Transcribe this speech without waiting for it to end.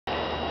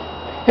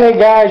Hey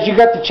guys, you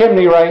got the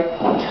chimney right.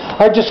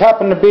 I just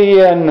happen to be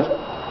in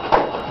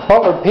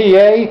Butler,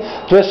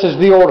 PA. This is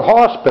the old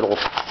hospital.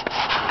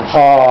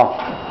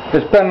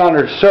 It's been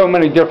under so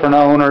many different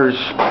owners.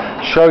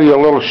 Show you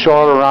a little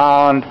shot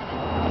around.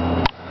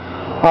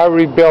 I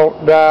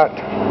rebuilt that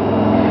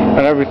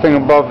and everything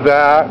above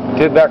that.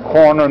 Did that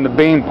corner and the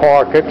beam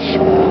pockets.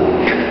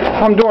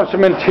 I'm doing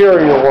some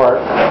interior work.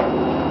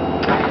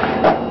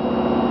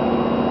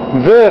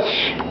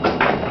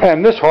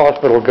 This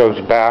hospital goes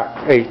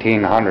back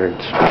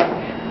 1800s.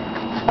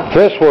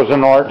 This was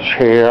an arch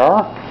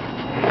here.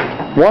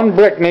 One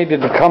brick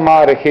needed to come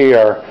out of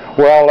here.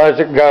 Well, as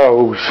it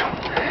goes,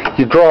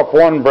 you drop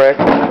one brick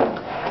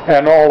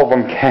and all of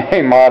them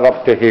came out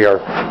up to here.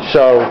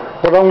 So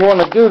what I'm going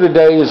to do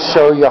today is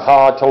show you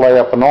how to lay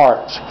up an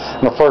arch.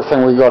 And the first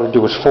thing we got to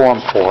do is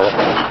form for it.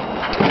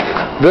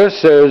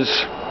 This is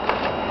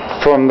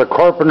from the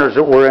carpenters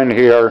that were in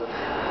here,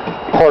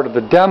 part of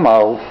the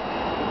demo.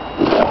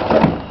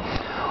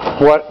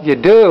 What you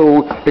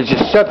do is you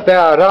set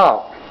that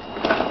up.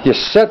 You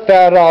set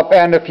that up,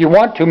 and if you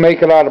want to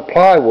make it out of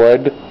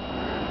plywood,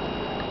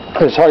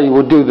 is how you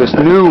would do this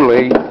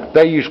newly.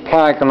 They use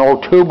plank and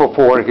old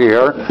 2x4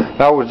 here.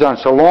 That was done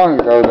so long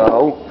ago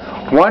though.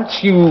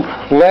 Once you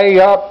lay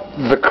up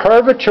the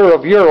curvature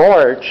of your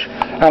arch,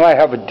 and I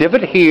have a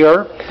divot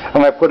here,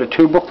 and I put a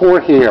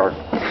 2x4 here.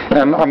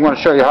 And I'm going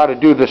to show you how to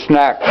do this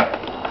next.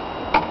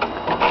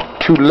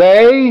 To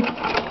lay,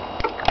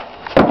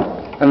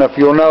 and if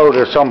you'll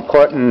notice, I'm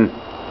putting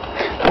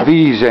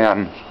these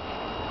in.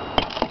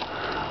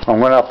 I'm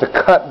going to have to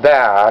cut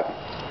that.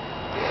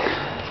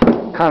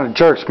 Kind of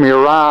jerks me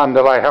around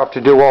that I have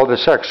to do all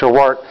this extra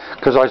work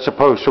because I'm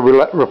supposed to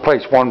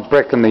replace one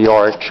brick in the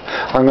arch.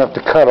 I'm going to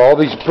have to cut all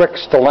these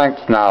bricks to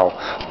length now.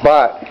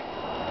 But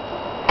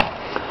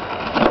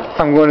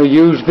I'm going to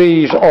use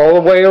these all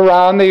the way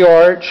around the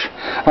arch.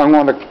 I'm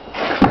going to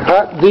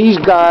cut these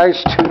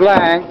guys to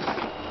length.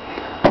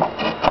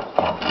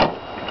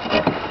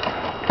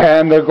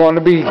 And they're going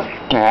to be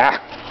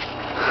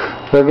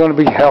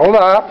held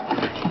up.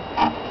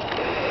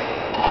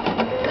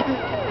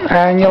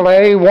 And you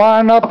lay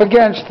one up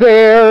against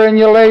there, and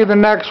you lay the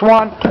next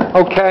one.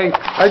 Okay,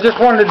 I just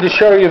wanted to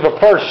show you the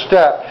first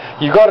step.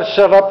 You got to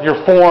set up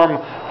your form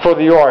for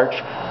the arch.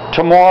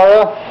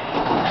 Tomorrow,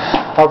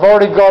 I've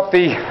already got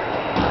the,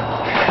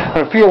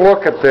 if you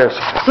look at this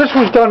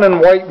was done in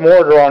white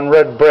mortar on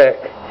red brick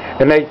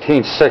in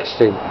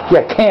 1860.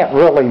 You can't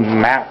really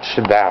match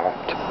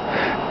that.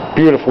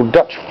 Beautiful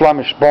Dutch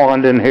Flemish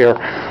bond in here.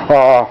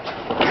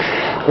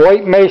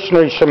 White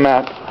masonry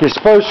cement. You're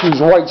supposed to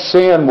use white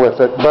sand with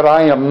it, but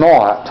I am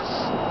not,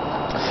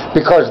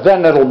 because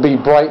then it'll be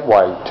bright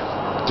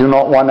white. Do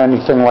not want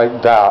anything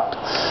like that.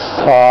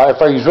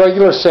 If I use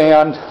regular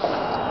sand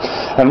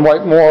and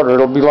white mortar,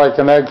 it'll be like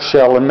an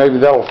eggshell, and maybe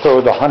that'll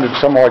throw the 100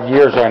 some odd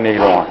years I need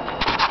on.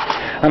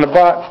 And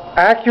about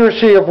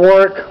accuracy of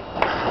work,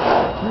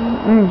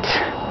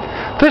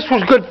 this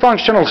was good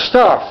functional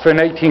stuff in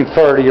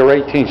 1830 or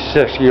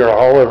 1860 or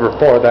however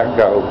far that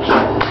goes.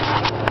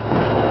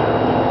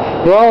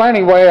 Well,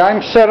 anyway,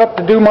 I'm set up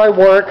to do my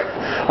work.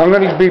 I'm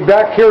going to be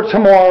back here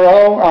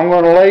tomorrow. I'm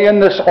going to lay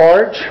in this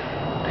arch.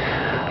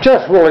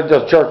 Just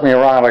jerk me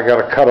around. I got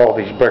to cut all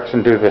these bricks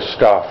and do this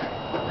stuff.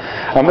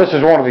 And this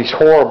is one of these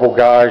horrible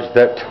guys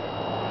that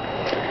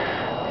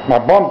I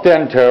bumped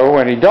into,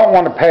 and he don't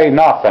want to pay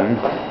nothing.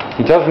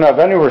 He doesn't have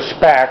any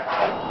respect,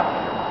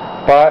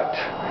 but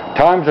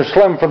times are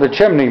slim for the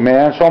chimney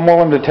man, so I'm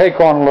willing to take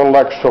on a little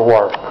extra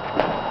work.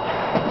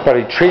 But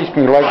he treats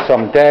me like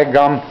some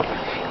daggum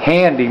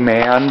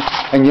handyman,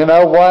 and you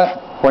know what?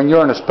 When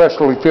you're in a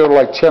specialty field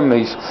like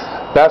chimneys,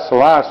 that's the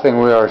last thing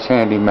we are as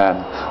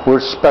handymen. We're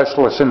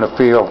specialists in the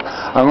field.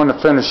 I'm going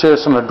to finish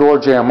this and the door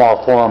jamb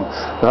off for him,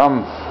 but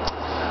I'm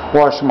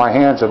washing my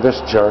hands of this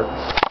jerk.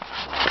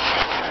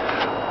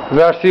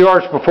 That's the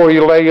arch before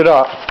you lay it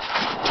up.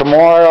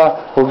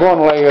 Tomorrow we're going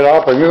to lay it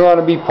up, and you're going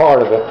to be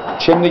part of it.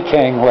 Chimney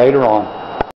King later on.